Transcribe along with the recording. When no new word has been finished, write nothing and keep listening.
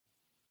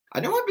I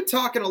know I've been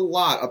talking a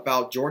lot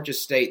about Georgia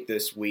State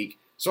this week,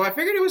 so I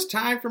figured it was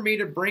time for me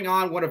to bring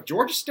on one of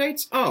Georgia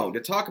State's own to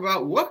talk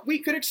about what we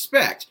could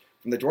expect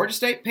from the Georgia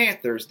State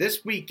Panthers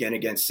this weekend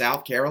against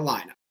South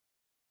Carolina.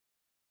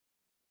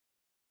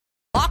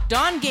 Locked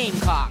On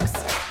Gamecocks,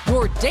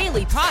 your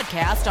daily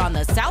podcast on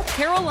the South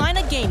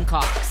Carolina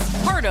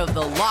Gamecocks, part of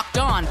the Locked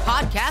On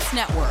Podcast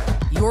Network,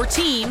 your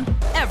team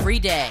every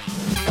day.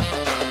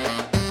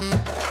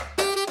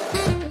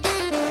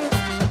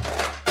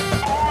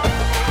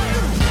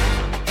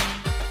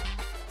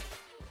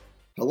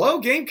 Hello,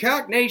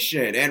 Gamecock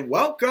Nation, and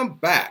welcome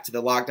back to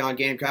the Locked On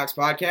Gamecocks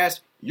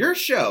podcast, your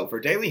show for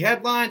daily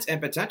headlines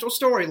and potential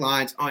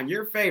storylines on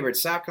your favorite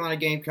South Carolina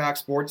Gamecock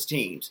sports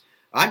teams.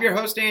 I'm your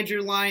host,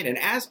 Andrew Lyon, and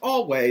as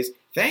always,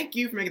 thank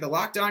you for making the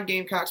Locked On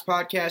Gamecocks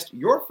podcast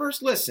your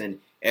first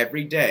listen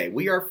every day.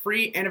 We are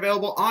free and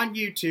available on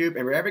YouTube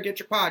and wherever you get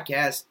your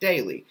podcasts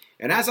daily.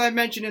 And as I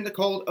mentioned in the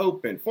cold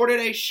open, for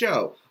today's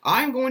show,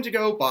 I'm going to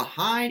go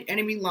behind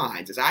enemy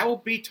lines as I will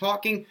be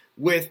talking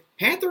with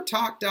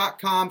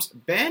PantherTalk.com's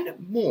Ben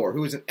Moore,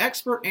 who is an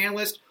expert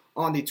analyst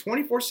on the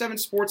 24/7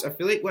 Sports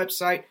affiliate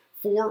website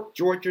for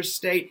Georgia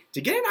State,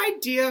 to get an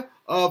idea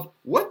of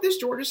what this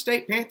Georgia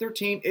State Panther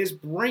team is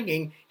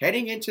bringing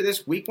heading into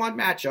this Week 1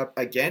 matchup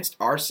against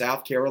our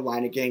South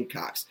Carolina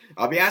Gamecocks.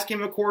 I'll be asking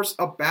him, of course,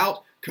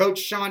 about Coach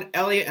Shawn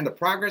Elliott and the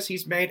progress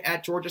he's made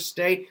at Georgia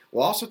State.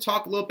 We'll also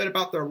talk a little bit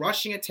about their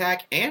rushing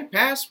attack and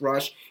pass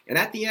rush. And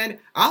at the end,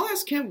 I'll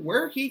ask him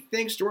where he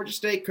thinks Georgia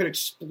State could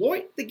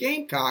exploit the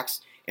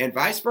Gamecocks and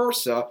vice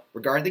versa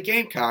regarding the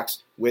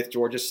Gamecocks with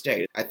Georgia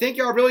State. I think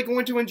y'all are really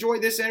going to enjoy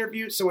this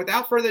interview, so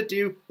without further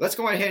ado, let's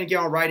go ahead and get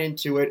on right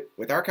into it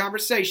with our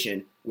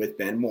conversation with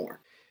Ben Moore.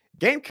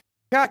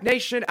 Gamecock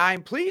Nation,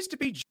 I'm pleased to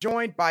be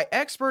joined by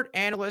expert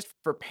analyst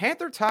for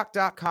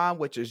PantherTalk.com,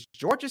 which is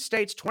Georgia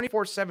State's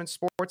 24/7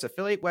 Sports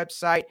affiliate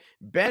website,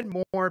 Ben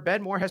Moore.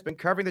 Ben Moore has been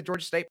covering the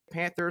Georgia State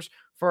Panthers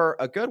for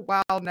a good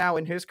while now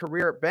in his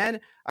career. Ben,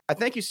 I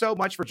thank you so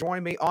much for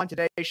joining me on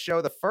today's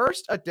show, the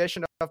first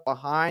edition of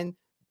Behind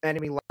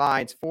Enemy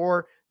Lines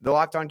for the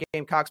Locked On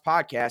Gamecocks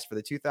podcast for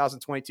the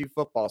 2022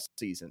 football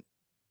season.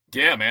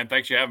 Yeah, man.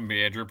 Thanks for having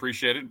me, Andrew.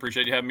 Appreciate it.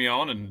 Appreciate you having me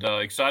on, and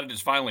excited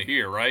it's finally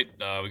here, right?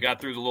 We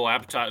got through the little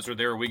appetizer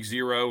there, week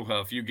 0,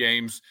 a few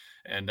games,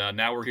 and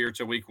now we're here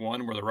to week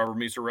 1 where the rubber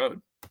meets the road.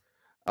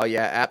 Oh,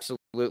 yeah,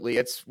 absolutely.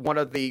 It's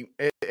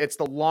it's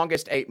the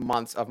longest 8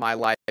 months of my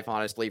life,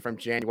 honestly, from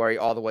January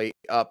all the way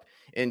up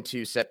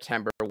into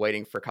September,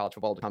 waiting for college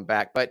football to come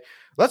back. But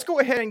let's go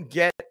ahead and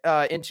get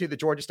into the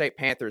Georgia State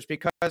Panthers,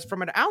 because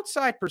from an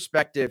outside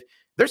perspective,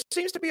 there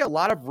seems to be a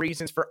lot of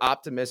reasons for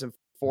optimism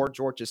for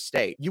Georgia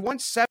State. You won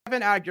 7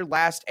 out of your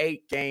last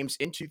 8 games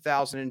in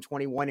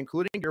 2021,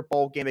 including your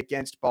bowl game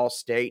against Ball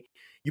State.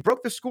 You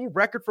broke the school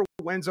record for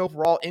wins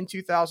overall in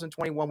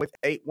 2021 with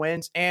 8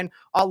 wins, and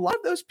a lot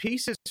of those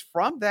pieces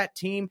from that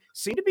team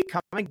seem to be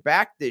coming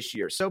back this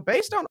year. So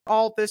based on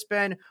all this,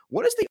 Ben,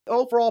 what is the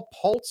overall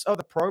pulse of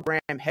the program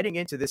heading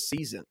into this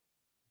season?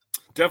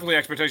 Definitely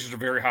expectations are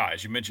very high.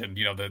 As you mentioned,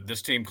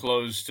 this team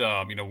closed,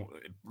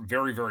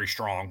 very, very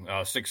strong,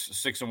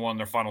 6-1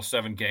 their final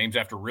 7 games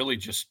after really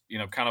just,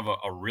 kind of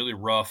a really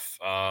rough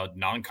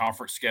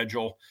non-conference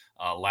schedule.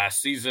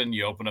 Last season,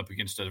 you open up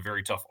against a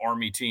very tough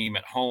Army team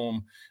at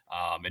home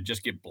and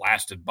just get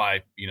blasted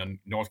by,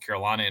 North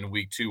Carolina in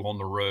week 2 on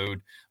the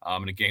road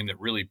in a game that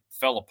really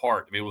fell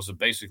apart. It was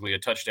basically a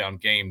touchdown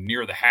game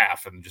near the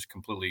half and just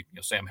completely,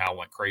 Sam Howell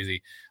went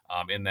crazy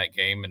in that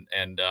game.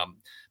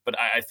 But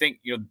I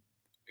think,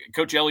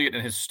 Coach Elliott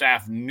and his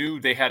staff knew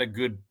they had a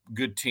good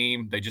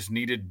team. They just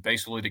needed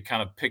basically to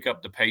kind of pick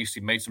up the pace. He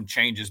made some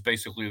changes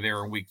basically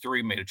there in week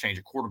 3, made a change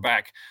of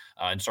quarterback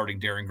and starting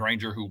Darren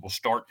Granger, who will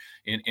start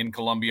in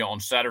Columbia on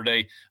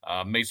Saturday.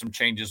 Made some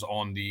changes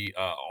on the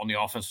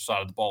offensive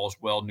side of the ball as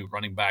well, new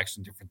running backs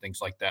and different things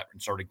like that, and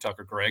starting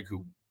Tucker Gregg,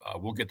 who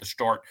will get the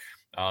start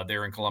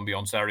there in Columbia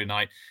on Saturday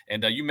night.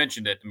 And you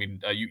mentioned it. I mean,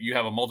 you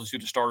have a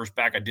multitude of starters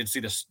back. I did see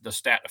the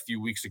stat a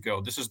few weeks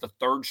ago. This is the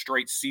 3rd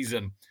straight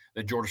season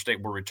that Georgia State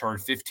will return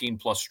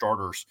 15-plus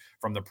starters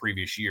from the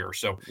previous year.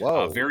 So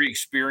very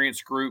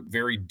experienced group,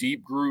 very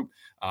deep group.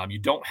 You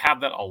don't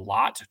have that a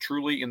lot,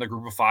 truly, in the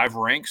group of 5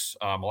 ranks.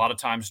 A lot of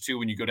times, too,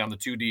 when you go down the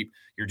 2 deep,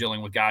 you're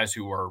dealing with guys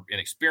who are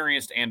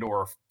inexperienced and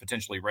or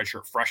potentially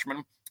redshirt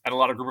freshmen at a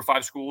lot of group of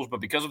 5 schools.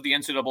 But because of the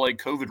NCAA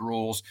COVID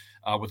rules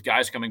with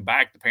guys coming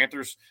back, the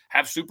Panthers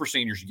have super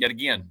seniors. Yet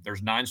again,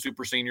 there's 9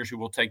 super seniors who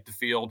will take the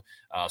field.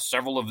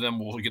 Several of them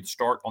will get the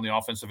start on the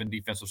offensive and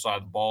defensive side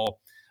of the ball.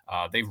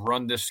 They've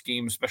run this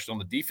scheme, especially on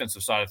the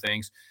defensive side of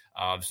things,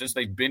 since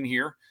they've been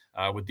here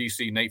with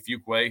DC Nate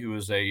Fuqua, who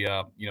is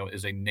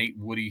a Nate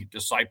Woody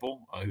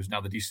disciple, who's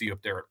now the DC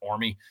up there at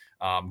Army,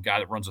 guy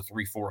that runs a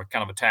 3-4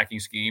 kind of attacking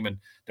scheme. And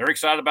they're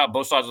excited about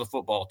both sides of the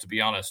football, to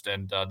be honest.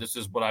 And this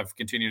is what I've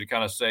continued to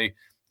kind of say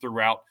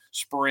throughout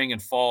spring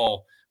and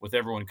fall with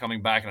everyone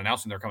coming back and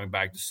announcing they're coming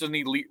back. This is an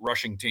elite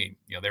rushing team.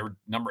 They were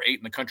number 8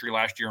 in the country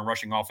last year in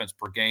rushing offense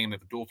per game. They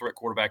have a dual threat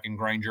quarterback in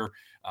Granger.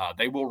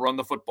 They will run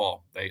the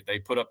football. They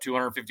put up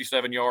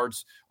 257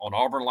 yards on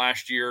Auburn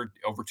last year,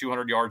 over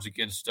 200 yards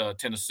against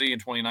Tennessee in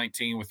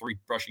 2019 with 3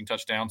 rushing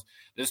touchdowns.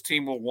 This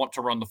team will want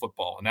to run the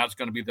football, and that's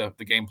going to be the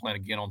game plan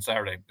again on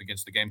Saturday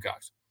against the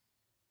Gamecocks.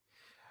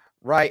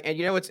 Right. And,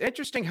 it's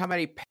interesting how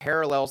many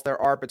parallels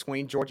there are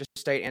between Georgia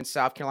State and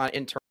South Carolina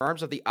in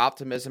terms of the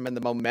optimism and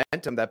the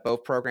momentum that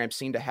both programs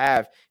seem to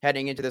have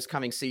heading into this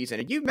coming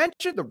season. And you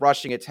mentioned the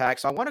rushing attack,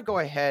 so I want to go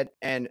ahead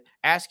and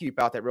ask you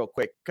about that real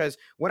quick, because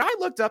when I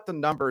looked up the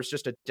numbers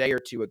just a day or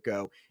two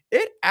ago,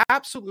 it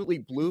absolutely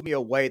blew me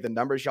away, the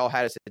numbers y'all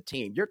had as a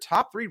team. Your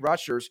top 3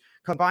 rushers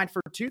combined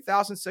for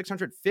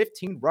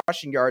 2,615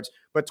 rushing yards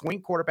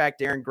between quarterback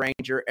Darren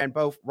Granger and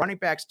both running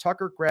backs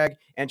Tucker Gregg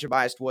and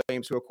Jamias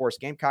Williams, who, of course,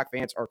 Gamecock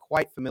fans are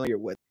quite familiar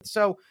with.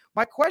 So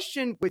my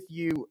question with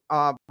you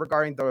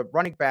regarding the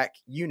running back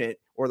unit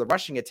or the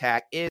rushing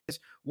attack is,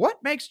 what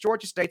makes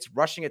Georgia State's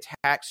rushing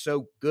attack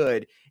so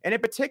good? And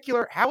in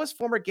particular, how has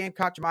former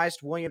Gamecock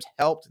Jamias Williams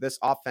helped this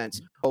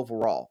offense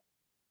overall?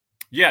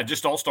 Yeah,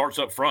 just all starts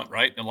up front,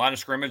 right? In line of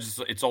scrimmage,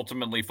 it's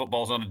ultimately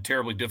football's not a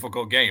terribly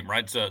difficult game,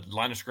 right? It's a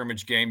line of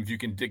scrimmage game. If you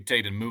can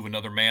dictate and move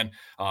another man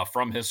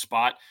from his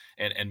spot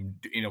and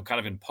kind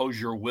of impose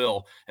your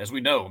will, as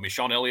we know. I mean,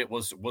 Sean Elliott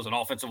was an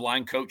offensive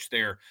line coach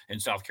there in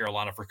South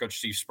Carolina for Coach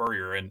Steve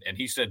Spurrier, and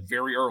he said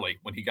very early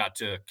when he got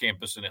to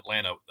campus in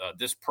Atlanta,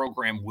 this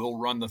program will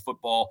run the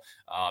football,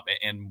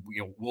 and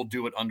we'll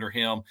do it under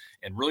him.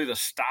 And really, the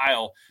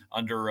style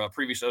under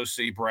previous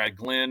OC Brad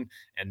Glenn,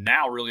 and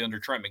now really under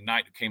Trent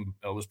McKnight,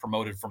 who was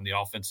promoted from the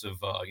offensive,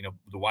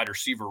 the wide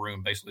receiver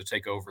room, basically to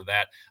take over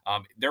that.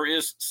 There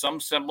is some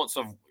semblance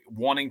of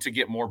wanting to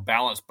get more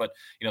balance, but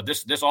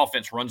this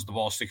offense runs the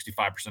ball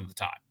 65% of the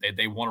time.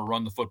 They want to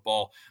run the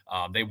football.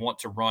 They want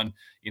to run,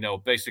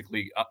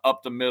 basically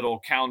up the middle,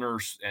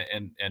 counters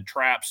and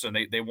traps, and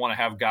they want to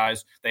have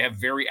guys. They have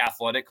very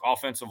athletic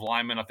offensive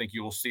linemen. I think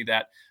you will see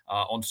that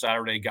on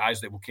Saturday,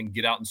 guys that can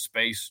get out in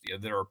space,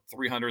 that are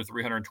 300,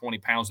 320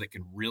 pounds that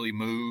can really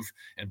move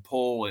and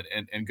pull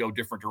and go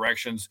different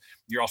directions.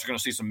 You're also going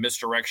to see some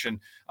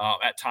misdirection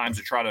at times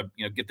to try to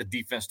get the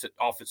defense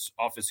off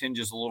its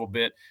hinges a little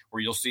bit,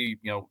 where you'll see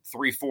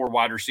 3-4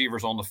 wide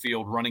receivers on the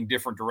field running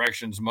different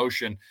directions,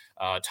 motion,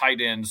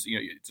 tight ends.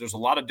 There's a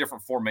lot of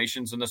different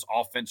formations in this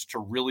offense to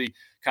really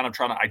kind of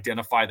try to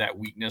identify that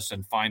weakness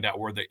and find out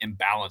where the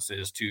imbalance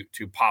is to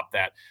pop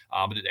that.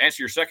 But to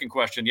answer your second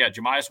question, yeah,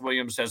 Jamias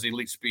Williams has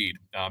elite speed,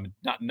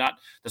 not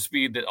the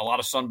speed that a lot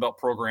of Sun Belt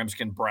programs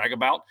can brag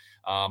about.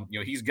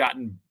 He's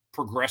gotten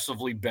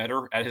progressively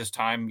better at his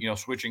time,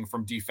 switching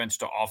from defense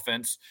to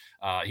offense.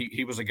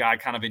 He was a guy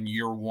kind of in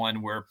year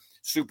one where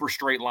super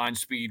straight line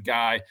speed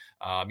guy,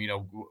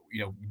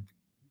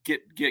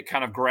 get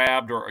kind of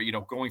grabbed or,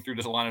 going through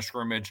this line of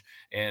scrimmage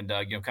and,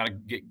 kind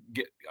of get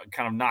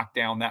kind of knocked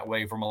down that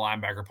way from a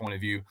linebacker point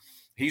of view.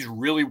 He's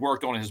really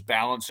worked on his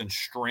balance and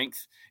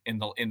strength in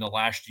the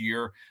last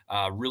year.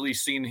 Really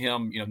seen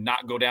him,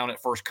 not go down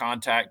at first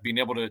contact, being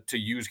able to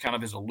use kind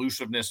of his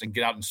elusiveness and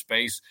get out in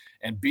space,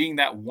 and being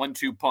that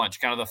 1-2 punch,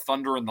 kind of the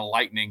thunder and the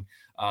lightning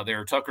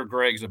there. Tucker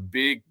Gregg's a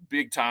big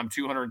time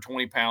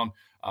 220-pound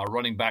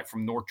running back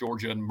from North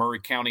Georgia and Murray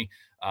County.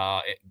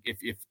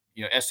 If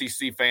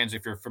SEC fans,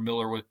 if you're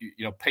familiar with,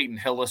 Peyton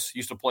Hillis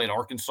used to play at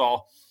Arkansas.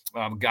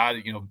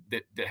 Guy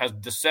that has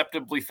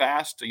deceptively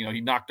fast.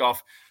 He knocked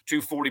off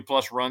 2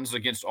 40-plus runs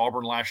against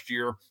Auburn last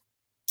year.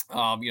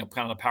 Kind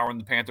of the power in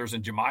the Panthers,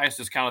 and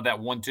Jamias is kind of that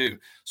 1-2.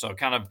 So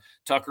kind of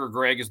Tucker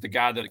Gregg is the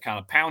guy that kind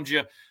of pounds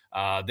you.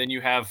 Then you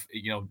have,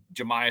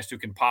 Jamias, who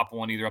can pop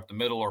one either up the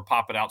middle or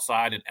pop it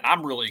outside. And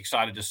I'm really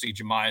excited to see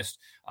Jamias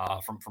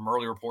from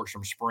early reports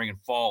from spring and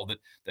fall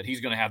that he's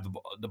going to have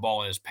the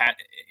ball in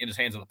his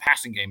hands in the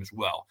passing game as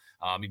well.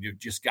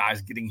 Just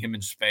guys getting him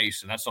in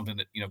space. And that's something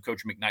that,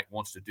 Coach McKnight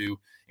wants to do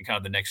in kind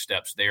of the next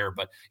steps there.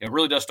 But it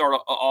really does start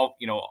off,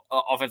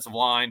 offensive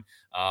line.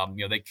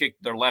 They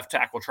kicked their left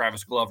tackle,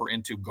 Travis Glover,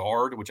 into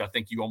guard, which I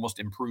think you almost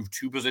improve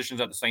 2 positions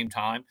at the same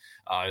time.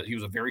 He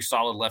was a very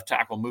solid left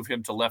tackle. Move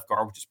him to left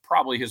guard, which is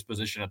probably his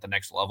position at the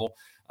next level,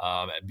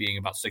 being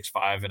about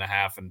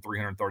 6'5.5" and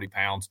 330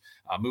 pounds.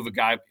 Move a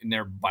guy in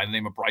there by the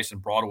name of Bryson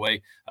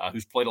Broadway,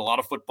 who's played a lot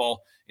of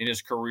football in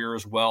his career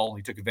as well.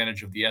 He took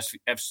advantage of the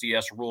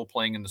FCS rule,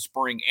 playing in the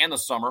spring and the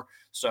summer.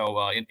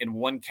 So in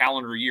one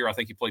calendar year, I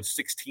think he played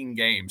 16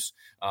 games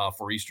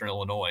for Eastern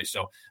Illinois.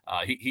 So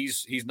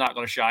he's not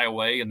going to shy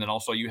away. And then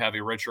also you have a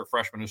redshirt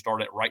freshman who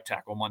started at right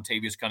tackle,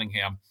 Montavious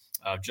Cunningham,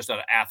 just out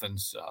of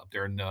Athens,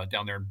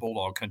 down there in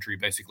Bulldog country,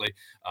 basically.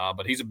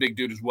 But he's a big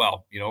dude as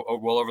well,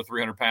 well over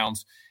 300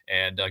 pounds.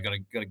 and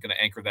going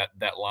to anchor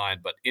that line.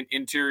 But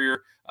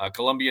interior,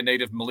 Columbia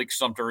native Malik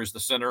Sumter is the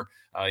center.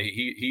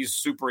 He's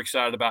super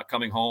excited about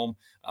coming home.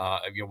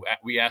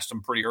 We asked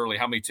him pretty early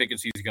how many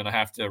tickets he's going to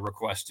have to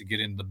request to get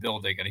in the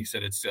building, and he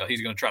said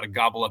he's going to try to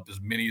gobble up as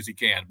many as he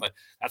can. But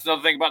that's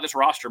another thing about this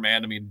roster,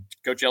 man. I mean,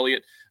 Coach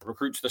Elliott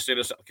recruits the state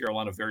of South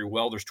Carolina very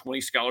well. There's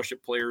 20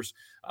 scholarship players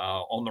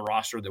on the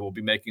roster that will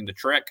be making the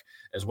trek,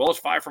 as well as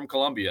 5 from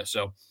Columbia.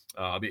 So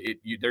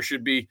there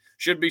should be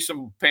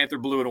some Panther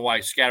blue and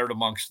white scattered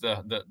amongst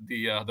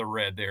the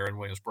red there in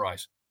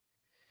Williams-Brice.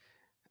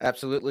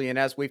 Absolutely. And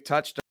as we've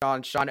touched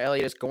on, Sean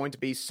Elliott is going to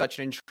be such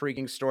an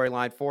intriguing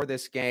storyline for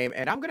this game.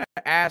 And I'm going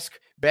to ask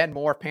Ben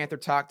Moore,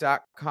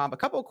 PantherTalk.com, a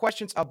couple of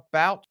questions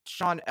about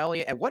Sean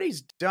Elliott and what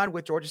he's done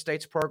with Georgia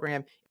State's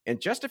program in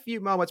just a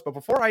few moments. But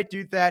before I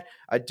do that,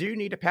 I do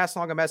need to pass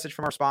along a message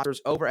from our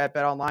sponsors over at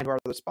BetOnline, who are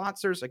the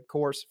sponsors, of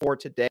course, for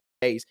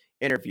today's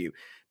interview.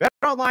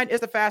 BetOnline is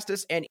the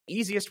fastest and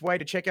easiest way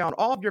to check out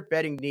all of your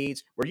betting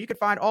needs, where you can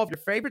find all of your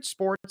favorite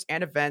sports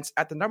and events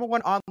at the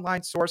 #1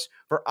 online source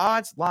for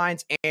odds,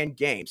 lines, and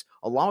games,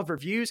 along with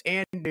reviews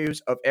and news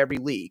of every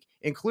league,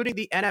 including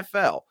the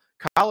NFL,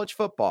 college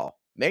football,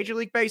 Major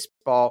League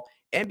Baseball,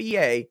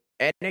 NBA,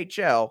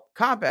 NHL,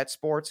 combat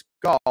sports,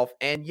 golf,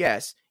 and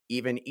yes,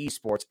 even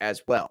esports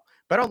as well.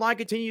 BetOnline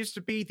continues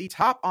to be the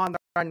top online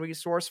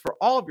resource for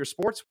all of your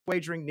sports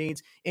wagering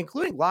needs,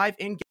 including live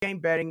in-game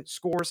betting,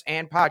 scores,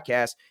 and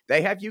podcasts.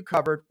 They have you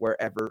covered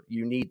wherever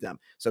you need them.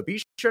 So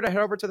be sure to head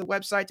over to the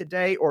website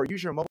today or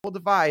use your mobile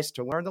device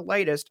to learn the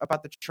latest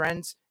about the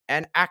trends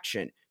and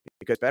action,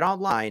 because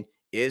BetOnline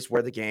is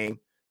where the game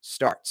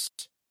starts.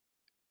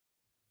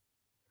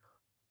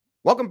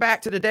 Welcome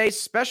back to today's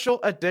special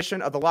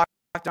edition of the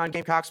Locked On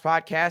Gamecocks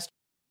podcast,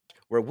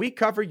 where we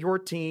cover your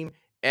team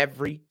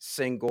every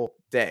single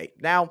day.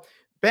 Now,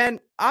 Ben,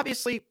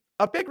 obviously,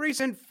 a big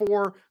reason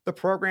for the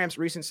program's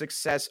recent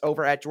success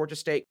over at Georgia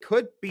State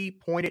could be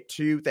pointed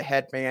to the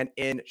head man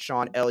in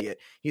Sean Elliott.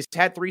 He's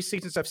had 3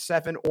 seasons of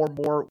 7 or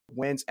more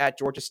wins at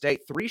Georgia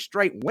State, 3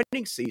 straight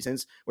winning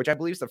seasons, which I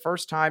believe is the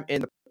first time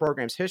in the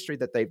program's history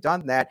that they've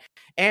done that.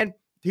 And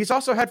he's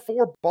also had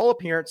 4 bowl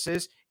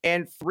appearances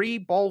and 3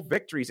 bowl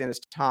victories in his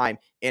time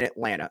in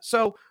Atlanta.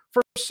 So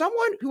for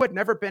someone who had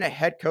never been a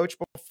head coach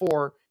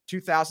before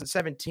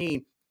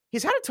 2017,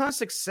 he's had a ton of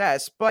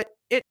success, but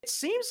it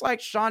seems like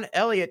Sean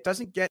Elliott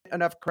doesn't get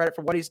enough credit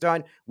for what he's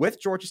done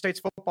with Georgia State's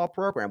football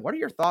program. What are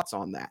your thoughts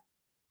on that?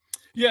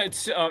 Yeah,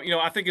 it's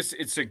I think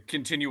it's a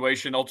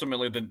continuation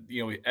ultimately.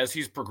 As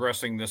he's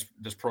progressing this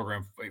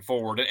program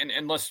forward,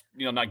 and let's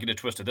not get it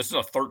twisted. This is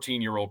a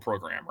 13-year-old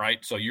program,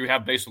 right? So you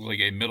have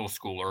basically a middle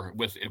schooler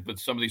with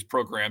some of these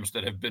programs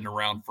that have been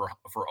around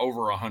for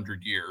over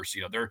 100 years.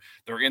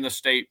 They're in the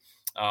state.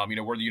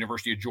 Where the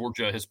University of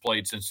Georgia has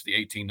played since the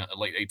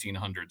late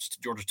 1800s.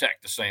 Georgia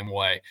Tech the same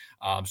way.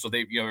 So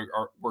they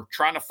we're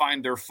trying to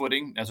find their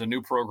footing, as a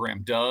new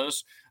program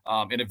does,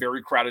 in a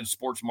very crowded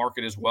sports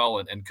market as well.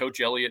 And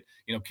Coach Elliott,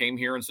 came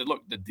here and said,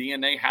 look, the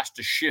DNA has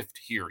to shift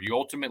here. You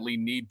ultimately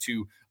need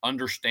to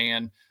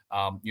understand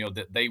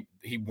that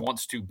he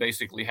wants to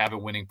basically have a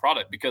winning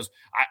product, because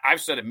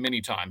I've said it many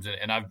times,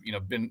 and I've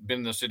been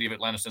in the city of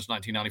Atlanta since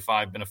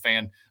 1995, been a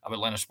fan of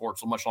Atlanta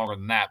sports much longer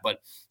than that.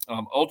 But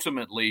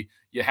ultimately,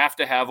 you have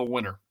to have a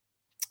winner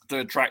to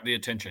attract the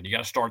attention. You got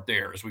to start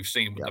there, as we've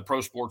seen with the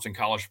pro sports and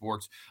college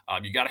sports.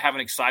 You got to have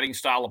an exciting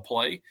style of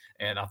play,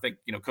 and I think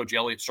Coach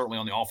Elliott, certainly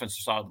on the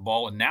offensive side of the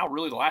ball, and now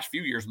really the last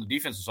few years on the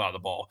defensive side of the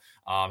ball,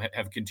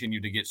 have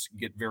continued to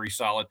get very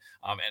solid.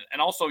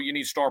 And also you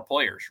need star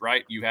players,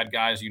 right? You had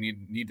guys you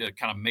need to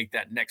kind of make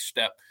that next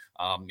step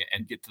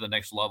and get to the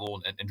next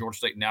level. And Georgia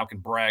State now can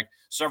brag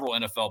several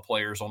NFL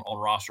players on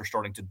roster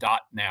starting to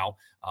dot now,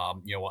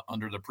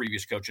 under the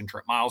previous coach in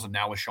Trent Miles, and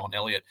now with Sean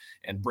Elliott,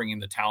 and bringing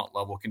the talent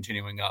level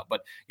continuing up.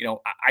 But,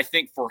 I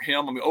think for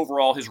him,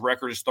 overall his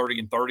record is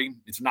 30-30.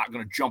 It's not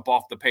going to jump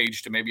off the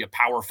page to maybe a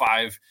Power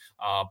 5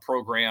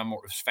 program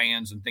or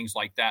fans and things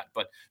like that.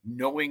 But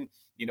knowing,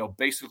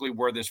 basically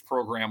where this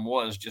program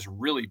was just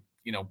really,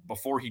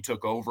 before he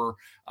took over,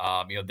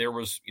 there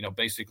was,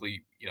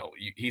 basically,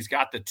 he's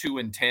got the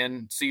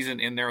 2-10 season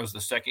in there as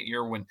the second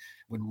year when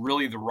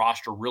really the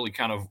roster really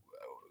kind of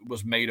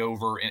was made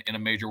over in a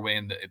major way.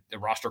 And the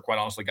roster, quite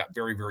honestly, got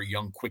very, very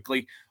young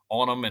quickly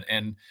on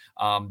them.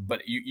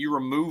 But you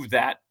remove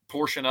that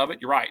portion of it.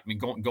 You're right.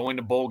 Going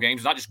to bowl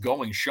games, not just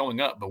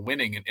showing up, but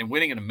winning and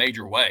winning in a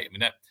major way.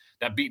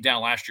 That beat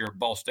down last year at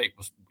Ball State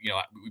was,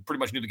 we pretty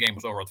much knew the game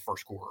was over at the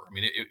first quarter.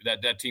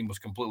 That team was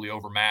completely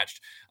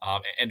overmatched.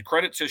 And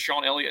credit to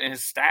Sean Elliott and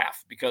his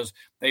staff, because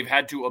they've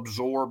had to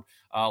absorb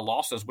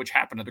losses, which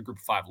happen at the Group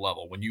of 5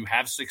 level. When you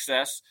have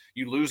success,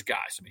 you lose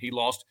guys. He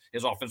lost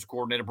his offensive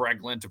coordinator, Brad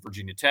Glenn, to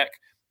Virginia Tech.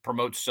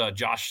 Promotes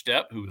Josh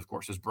Stepp, who, of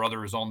course, his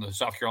brother is on the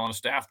South Carolina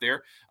staff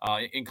there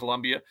in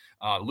Columbia.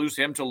 Lose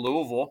him to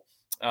Louisville.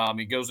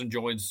 He goes and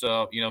joins,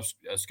 Scott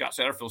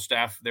Satterfield's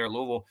staff there at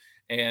Louisville,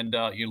 and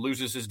he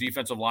loses his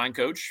defensive line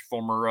coach,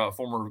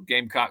 former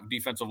Gamecock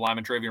defensive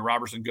lineman Travian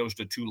Robertson, goes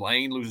to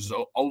Tulane, loses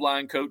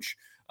O-line coach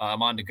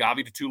Amon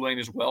Nagavi to Tulane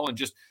as well, and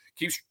just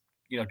keeps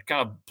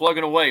kind of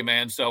plugging away,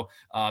 man. So,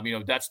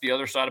 that's the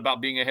other side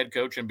about being a head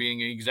coach and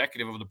being an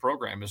executive of the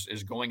program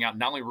is going out,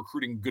 not only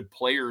recruiting good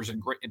players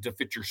and to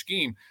fit your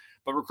scheme,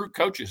 but recruit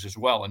coaches as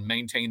well and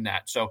maintain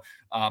that. So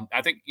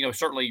I think,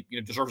 certainly,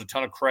 deserves a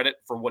ton of credit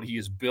for what he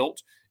has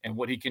built and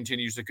what he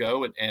continues to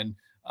go.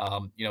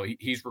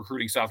 He's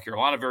recruiting South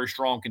Carolina very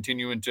strong,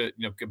 continuing to,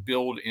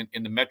 build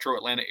in the metro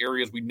Atlanta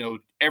areas. We know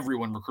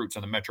everyone recruits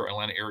in the metro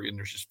Atlanta area, and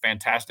there's just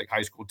fantastic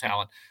high school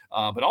talent,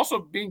 but also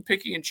being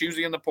picky and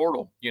choosy in the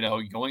portal,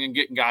 going and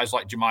getting guys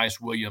like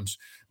Jemias Williams,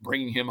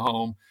 bringing him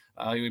home.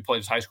 He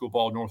plays high school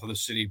ball north of the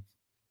city.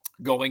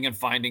 Going and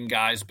finding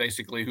guys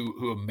basically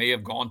who may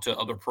have gone to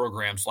other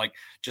programs like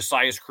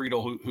Josias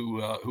Creedle,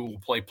 who will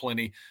play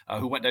plenty,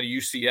 who went down to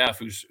UCF,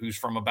 who's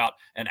from about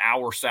an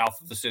hour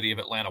south of the city of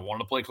Atlanta,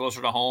 wanted to play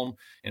closer to home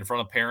in front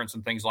of parents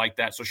and things like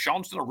that. So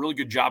Sean's done a really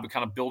good job of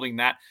kind of building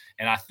that.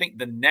 And I think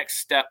the next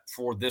step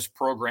for this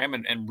program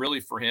and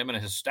really for him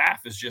and his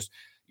staff is just,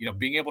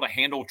 being able to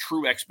handle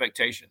true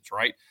expectations,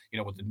 right?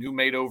 With the new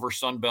made over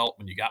Sun Belt,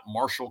 when you got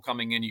Marshall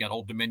coming in, you got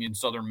Old Dominion,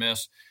 Southern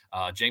Miss,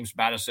 James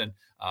Madison,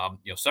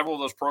 several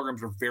of those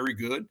programs are very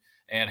good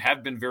and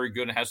have been very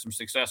good and has some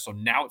success. So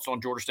now it's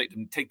on Georgia State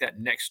to take that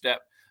next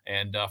step.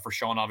 And for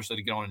Sean, obviously,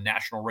 to get on a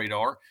national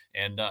radar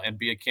and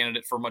be a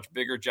candidate for much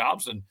bigger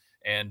jobs.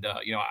 And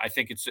I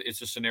think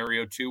it's a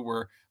scenario too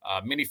where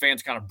many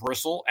fans kind of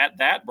bristle at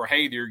that, where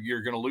hey,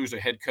 you're going to lose a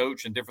head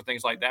coach and different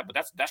things like that.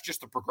 But that's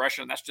just the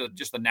progression. That's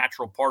just the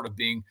natural part of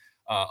being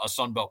a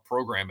Sun Belt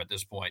program at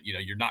this point.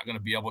 You're not going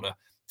to be able to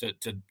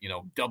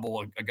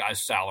double a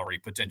guy's salary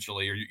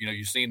potentially, or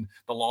you've seen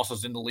the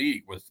losses in the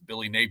league with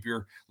Billy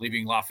Napier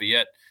leaving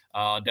Lafayette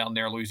down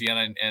there in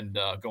Louisiana and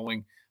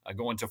going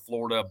to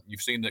Florida.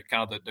 You've seen the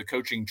kind of the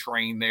coaching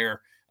train there.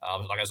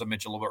 Like as I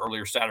mentioned a little bit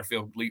earlier,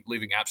 Satterfield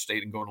leaving App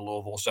State and going to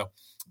Louisville. So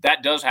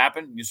that does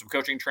happen. Some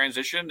coaching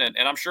transition,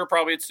 and I'm sure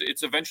probably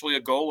it's eventually a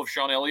goal of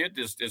Sean Elliott.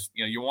 Is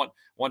you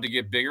want to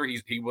get bigger.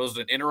 He was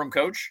an interim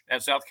coach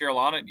at South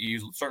Carolina.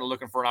 He's certainly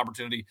looking for an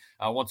opportunity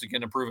once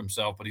again to prove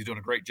himself. But he's doing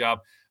a great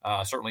job,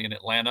 certainly in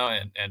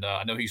Atlanta, and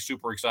I know he's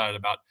super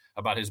excited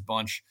about his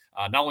bunch,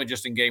 not only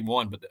just in game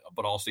one,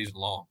 but all season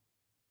long.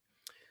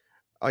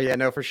 Oh, yeah,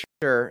 no, for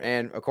sure.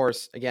 And, of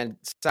course, again,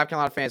 South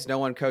Carolina fans, no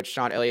one coached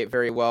Sean Elliott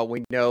very well.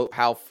 We know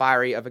how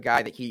fiery of a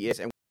guy that he is,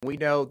 and we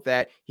know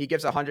that he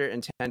gives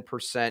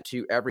 110%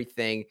 to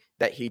everything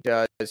that he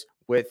does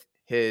with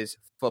his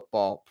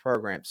football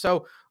program.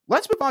 So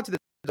let's move on to the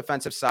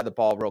defensive side of the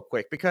ball real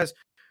quick, because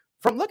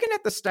from looking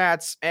at the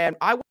stats, and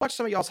I watched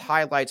some of y'all's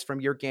highlights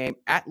from your game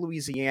at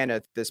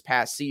Louisiana this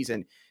past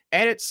season,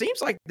 and it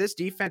seems like this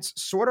defense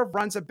sort of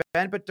runs a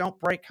bend but don't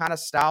break kind of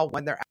style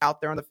when they're out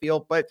there on the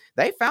field. But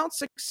they found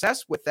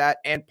success with that,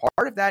 and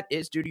part of that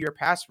is due to your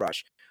pass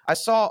rush. I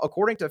saw,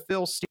 according to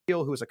Phil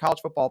Steele, who is a college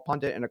football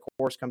pundit and, of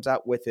course, comes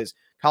out with his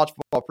college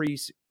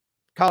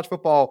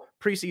football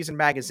preseason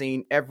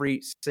magazine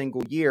every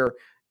single year,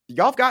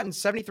 y'all have gotten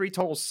 73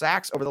 total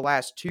sacks over the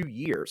last 2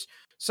 years.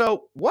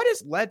 So what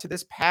has led to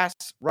this pass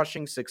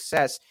rushing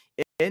success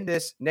in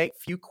this Nate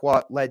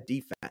Fuqua-led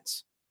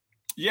defense?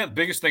 Yeah, the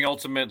biggest thing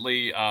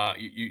ultimately,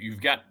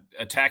 you've got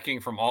attacking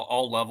from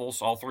all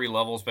levels, all three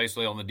levels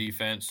basically on the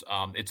defense.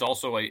 It's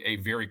also a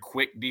very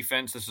quick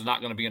defense. This is not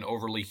going to be an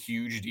overly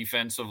huge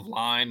defensive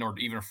line or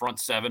even a front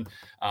seven,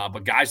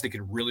 but guys that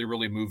can really,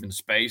 really move in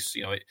space.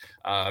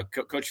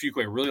 Coach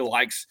Fuqua really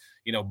likes,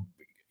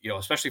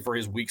 especially for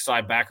his weak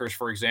side backers,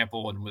 for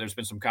example, and there's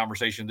been some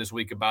conversation this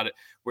week about it,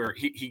 where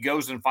he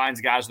goes and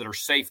finds guys that are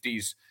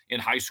safeties in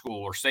high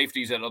school or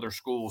safeties at other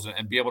schools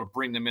and be able to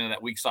bring them into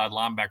that weak side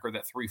linebacker,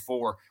 that 3-4,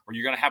 where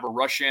you're going to have a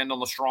rush end on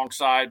the strong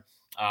side,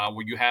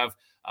 where you have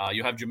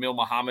Jamil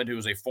Muhammad, who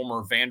is a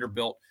former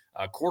Vanderbilt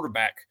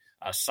quarterback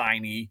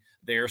signee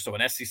there. So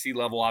an SEC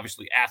level,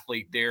 obviously,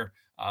 athlete there,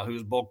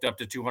 who's bulked up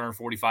to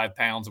 245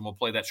 pounds and will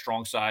play that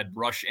strong side,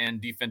 rush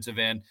end, defensive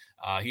end.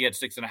 He had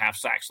 6.5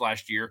 sacks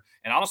last year.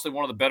 And honestly,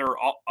 one of the better,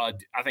 I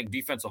think,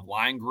 defensive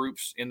line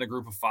groups in the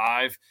group of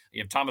five.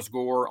 You have Thomas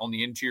Gore on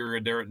the interior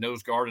there at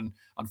nose guard. And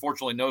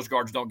unfortunately, nose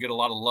guards don't get a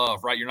lot of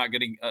love, right? You're not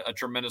getting a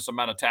tremendous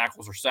amount of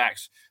tackles or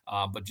sacks,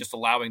 but just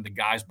allowing the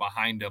guys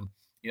behind them,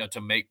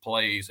 to make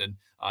plays. And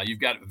you've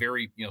got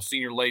very,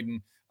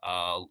 senior-laden,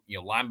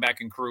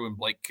 linebacking crew and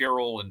Blake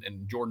Carroll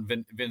and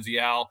Jordan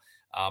Venzial.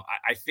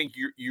 I think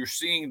you're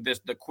seeing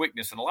the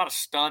quickness and a lot of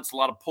stunts, a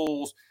lot of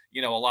pulls,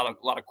 a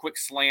lot of quick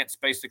slants,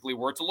 basically,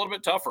 where it's a little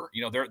bit tougher.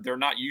 They're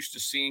not used to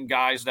seeing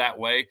guys that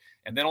way.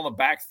 And then on the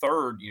back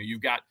third,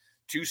 you've got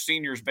two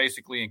seniors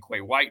basically in Quay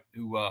White,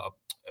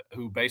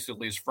 who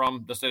basically is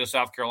from the state of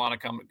South Carolina,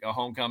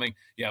 homecoming.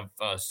 You have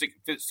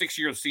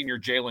 6-year senior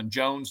Jalen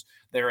Jones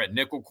there at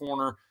nickel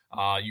corner.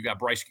 You got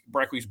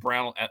Breckwith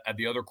Brown at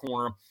the other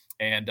corner.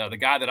 And the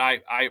guy that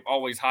I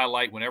always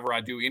highlight whenever I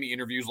do any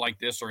interviews like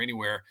this or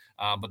anywhere,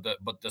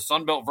 but the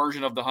Sun Belt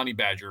version of the Honey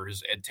Badger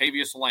is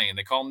Tavius Lane.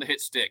 They call him the hit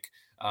stick.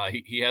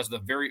 He has the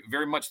very,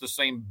 very much the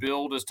same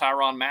build as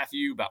Tyrann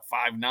Mathieu, about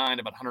 5'9",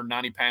 about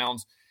 190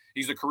 pounds.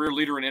 He's a career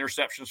leader in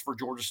interceptions for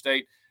Georgia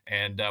State.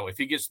 And if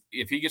he gets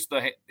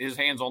his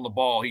hands on the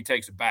ball, he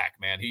takes it back,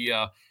 man.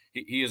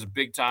 he is a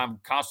big time,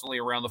 constantly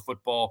around the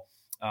football,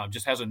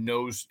 just has a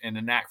nose and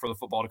a knack for the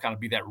football to kind of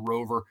be that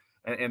rover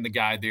and the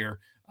guy there,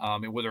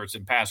 and whether it's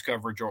in pass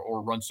coverage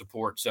or run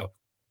support. So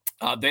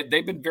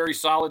they've been very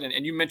solid,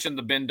 and you mentioned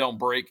the bend don't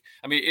break.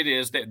 I mean, it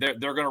is they're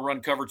going to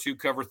run cover 2,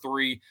 cover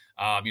 3.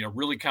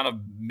 Really kind of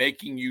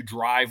making you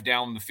drive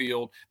down the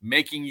field,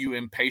 making you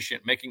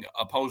impatient, making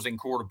opposing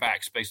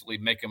quarterbacks basically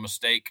make a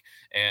mistake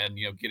and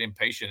get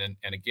impatient.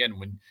 And again,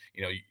 when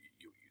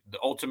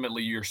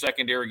ultimately your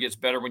secondary gets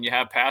better when you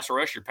have pass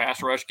rush. Your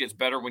pass rush gets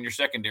better when your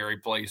secondary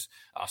plays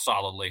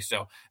solidly.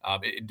 So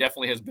it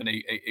definitely has been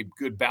a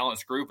good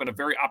balanced group and a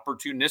very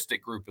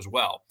opportunistic group as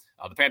well.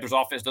 The Panthers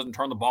offense doesn't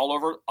turn the ball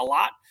over a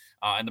lot,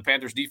 and the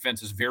Panthers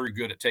defense is very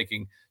good at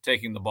taking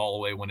the ball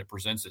away when it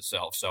presents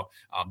itself. So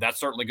that's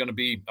certainly going to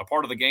be a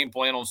part of the game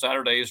plan on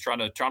Saturday, is trying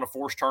to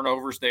force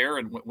turnovers there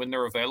and when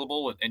they're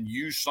available and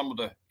use some of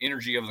the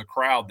energy of the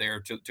crowd there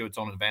to its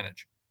own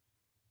advantage.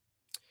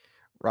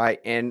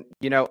 Right. And,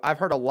 I've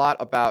heard a lot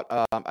about,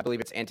 I believe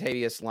it's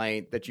Antavius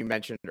Lane that you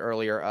mentioned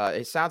earlier.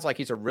 It sounds like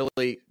he's a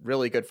really,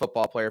 really good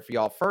football player for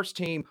y'all. First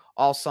team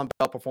All Sun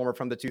Belt performer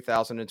from the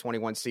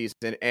 2021 season.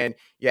 And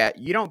yeah,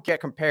 you don't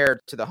get compared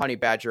to the Honey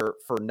Badger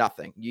for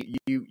nothing.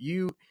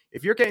 You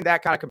if you're getting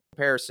that kind of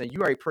comparison,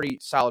 you are a pretty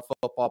solid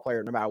football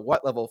player, no matter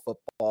what level of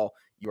football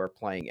you are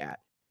playing at.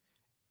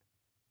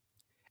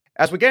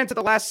 As we get into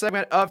the last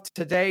segment of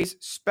today's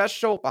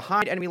special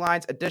Behind Enemy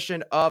Lines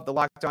edition of the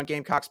Locked On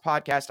Gamecocks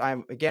podcast,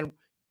 I'm again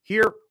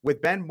here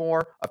with Ben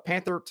Moore of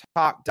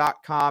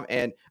PantherTalk.com,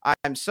 and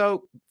I'm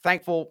so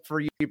thankful for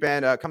you,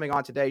 Ben, coming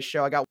on today's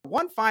show. I got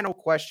one final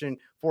question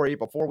for you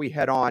before we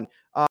head on.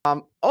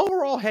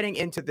 Overall, heading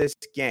into this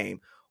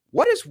game,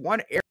 what is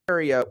one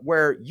area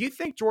where you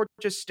think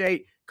Georgia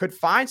State could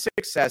find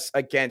success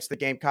against the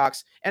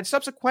Gamecocks, and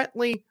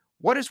subsequently,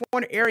 what is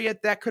one area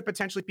that could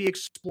potentially be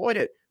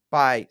exploited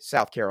by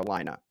South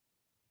Carolina?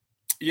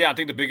 Yeah, I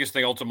think the biggest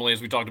thing ultimately,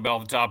 as we talked about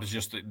at the top, is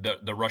just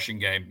the rushing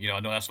game. I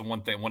know that's the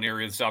one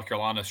area that South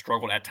Carolina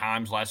struggled at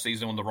times last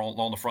season when they're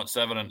on the front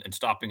seven and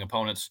stopping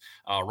opponents'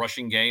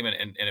 rushing game.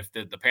 And if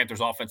the Panthers'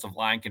 offensive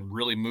line can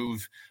really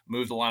move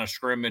the line of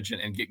scrimmage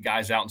and get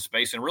guys out in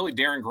space, and really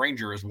Darren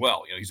Granger as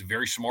well. He's a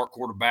very smart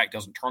quarterback,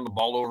 doesn't turn the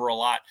ball over a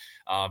lot,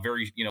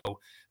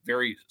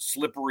 very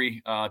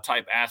slippery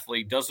type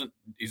athlete.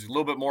 He's a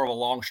little bit more of a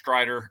long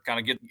strider.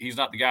 He's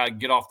not the guy to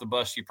get off the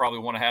bus you probably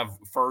want to have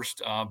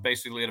first.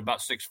 Basically at about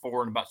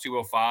 6'4" and about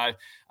 205.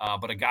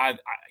 But a guy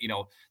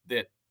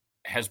that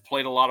has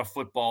played a lot of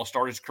football.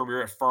 Started his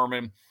career at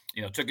Furman.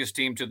 Took his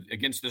team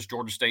against this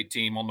Georgia State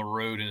team on the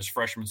road in his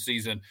freshman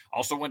season.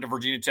 Also went to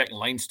Virginia Tech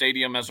Lane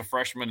Stadium as a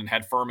freshman and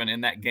had Furman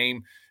in that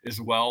game as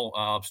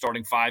well,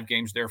 starting 5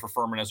 games there for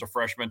Furman as a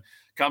freshman.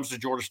 Comes to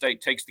Georgia State,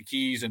 takes the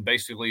keys, and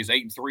basically is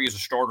 8-3 as a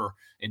starter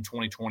in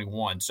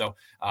 2021. So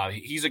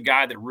he's a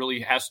guy that really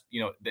has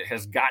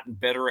gotten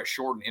better at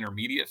short and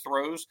intermediate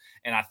throws,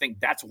 and I think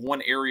that's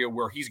one area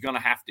where he's going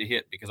to have to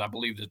hit, because I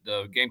believe that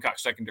the Gamecock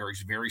secondary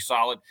is very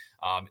solid.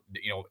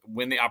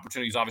 When the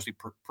opportunities obviously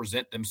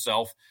present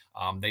themselves,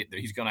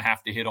 he's going to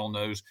have to hit on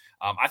those.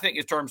 I think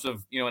in terms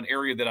of an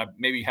area that I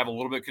maybe have a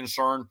little bit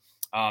concerned.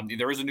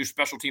 There is a new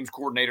special teams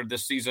coordinator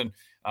this season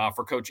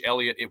for Coach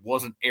Elliott. It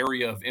was an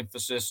area of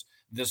emphasis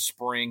this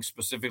spring,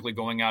 specifically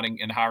going out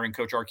and hiring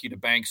Coach Arkita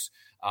Banks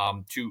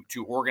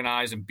to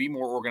organize and be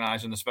more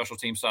organized in the special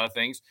team side of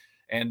things.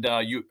 And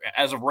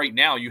as of right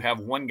now, you have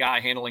one guy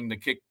handling the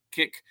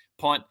kick,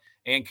 punt,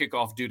 and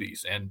kickoff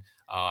duties. And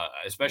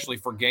especially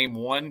for game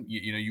one,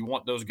 you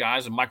want those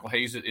guys. And Michael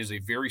Hayes is a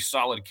very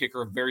solid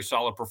kicker, a very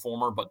solid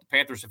performer. But the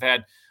Panthers have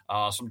had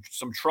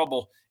some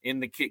trouble in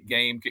the kick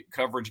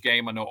coverage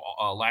game. I know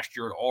last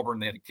year at Auburn,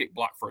 they had a kick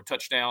block for a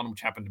touchdown,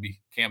 which happened to be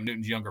Cam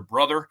Newton's younger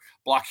brother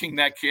blocking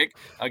that kick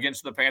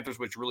against the Panthers,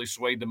 which really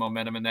swayed the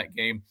momentum in that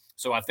game.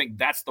 So I think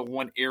that's the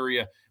one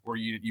area where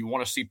you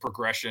want to see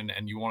progression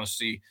and you want to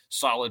see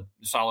solid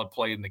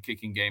play in the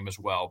kicking game as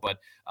well. But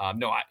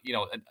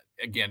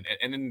again,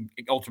 and then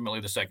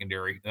ultimately the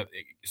secondary.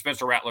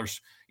 Spencer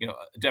Rattler's,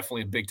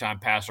 definitely a big time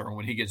passer, and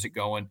when he gets it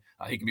going,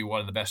 he can be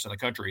one of the best in the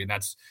country, and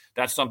that's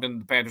something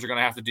the Panthers are going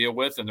to have to deal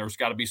with. And there's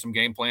got to be some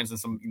game plans and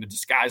some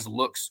disguised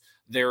looks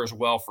there as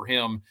well for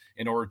him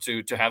in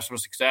order to have some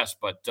success.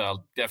 But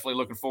definitely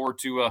looking forward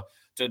to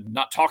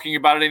not talking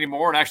about it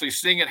anymore and actually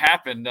seeing it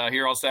happen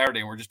here on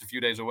Saturday. And we're just a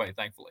few days away,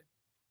 thankfully.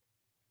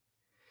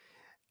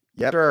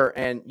 Yeah, sure.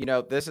 And,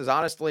 this is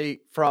honestly,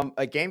 from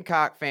a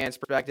Gamecock fan's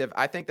perspective,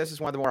 I think this is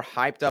one of the more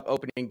hyped up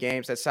opening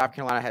games that South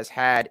Carolina has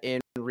had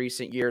in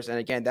recent years. And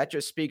again, that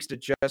just speaks to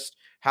just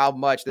how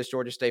much this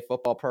Georgia State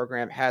football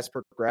program has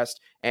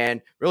progressed,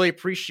 and really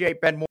appreciate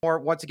Ben Moore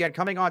once again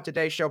coming on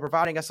today's show,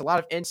 providing us a lot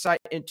of insight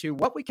into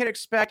what we can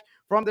expect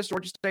from this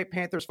Georgia State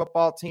Panthers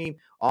football team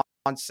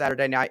on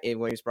Saturday night in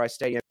Williams-Brice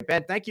Stadium.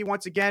 Ben, thank you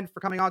once again for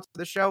coming on to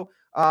the show.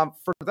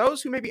 For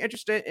those who may be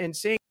interested in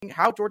seeing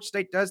how Georgia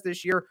State does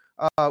this year,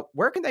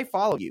 where can they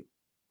follow you?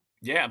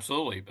 Yeah,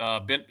 absolutely.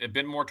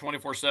 Ben Moore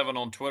 24/7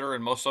 on Twitter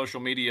and most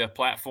social media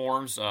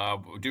platforms.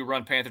 We do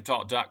run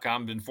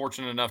PantherTalk.com. Been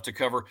fortunate enough to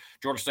cover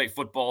Georgia State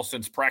football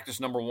since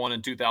practice number 1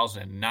 in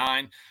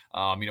 2009.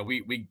 I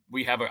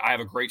have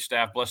a great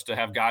staff. Blessed to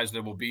have guys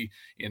that will be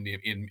in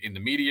the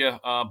media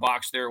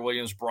box there at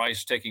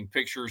Williams-Brice, taking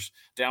pictures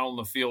down on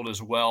the field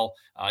as well.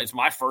 It's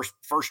my first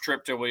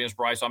trip to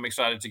Williams-Brice. I'm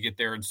excited to get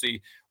there and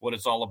see what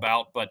it's all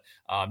about. But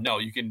no,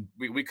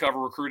 we cover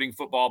recruiting,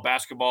 football,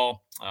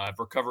 basketball.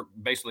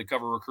 Basically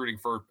cover recruiting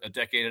for a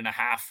decade and a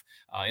half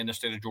in the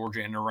state of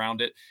Georgia and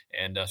around it.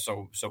 And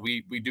so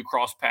we do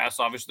cross paths,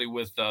 obviously,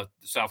 with the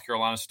South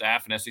Carolina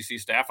staff and SEC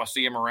staff. I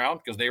see them around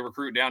because they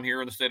recruit down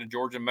here in the state of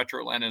Georgia and Metro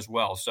Atlanta as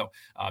well. So,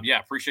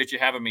 appreciate you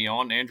having me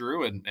on,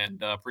 Andrew,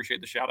 and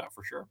appreciate the shout out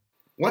for sure.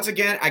 Once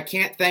again, I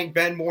can't thank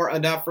Ben Moore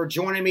enough for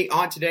joining me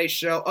on today's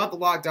show of the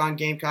Locked On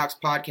Gamecocks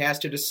podcast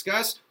to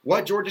discuss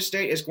what Georgia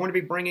State is going to be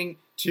bringing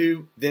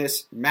to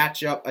this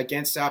matchup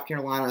against South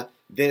Carolina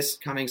this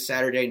coming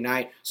Saturday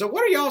night. So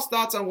what are y'all's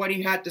thoughts on what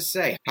he had to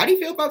say? How do you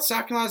feel about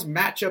South Carolina's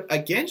matchup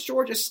against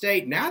Georgia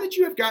State now that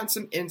you have gotten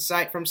some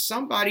insight from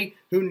somebody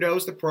who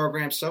knows the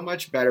program so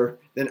much better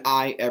than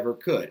I ever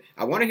could?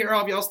 I want to hear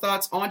all of y'all's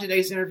thoughts on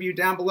today's interview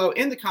down below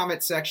in the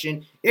comment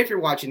section if you're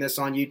watching this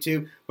on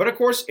YouTube. But of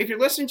course, if you're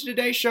listening to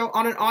today's show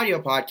on an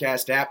audio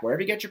podcast app, wherever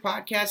you get your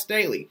podcasts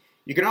daily,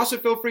 you can also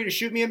feel free to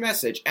shoot me a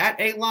message at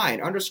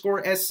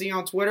 @Lion_SC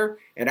on Twitter,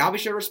 and I'll be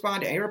sure to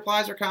respond to any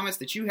replies or comments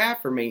that you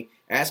have for me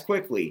as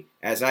quickly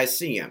as I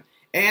see them.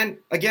 And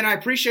again, I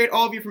appreciate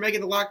all of you for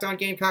making the Locked On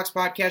Gamecocks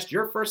podcast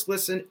your first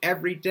listen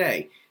every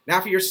day. Now,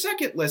 for your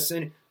second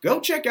listen, go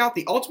check out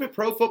the Ultimate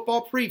Pro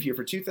Football Preview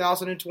for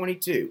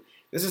 2022.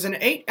 This is an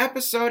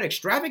 8-episode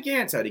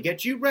extravaganza to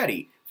get you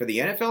ready for the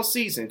NFL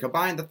season,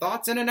 combining the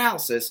thoughts and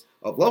analysis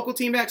of local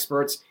team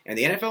experts and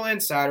the NFL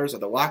insiders of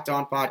the Locked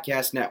On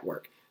Podcast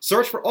Network.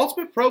 Search for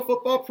Ultimate Pro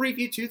Football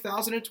Preview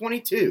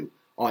 2022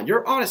 on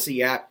your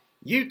Odyssey app,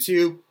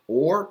 YouTube,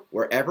 or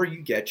wherever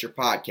you get your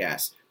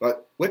podcasts.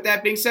 But with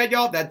that being said,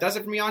 y'all, that does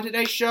it for me on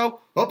today's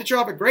show. Hope that you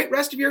all have a great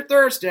rest of your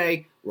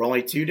Thursday. We're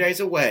only 2 days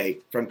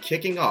away from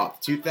kicking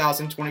off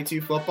 2022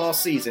 football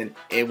season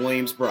in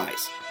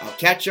Williams-Brice. I'll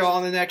catch y'all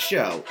on the next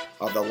show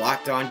of the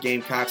Locked On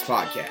Gamecocks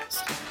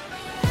podcast.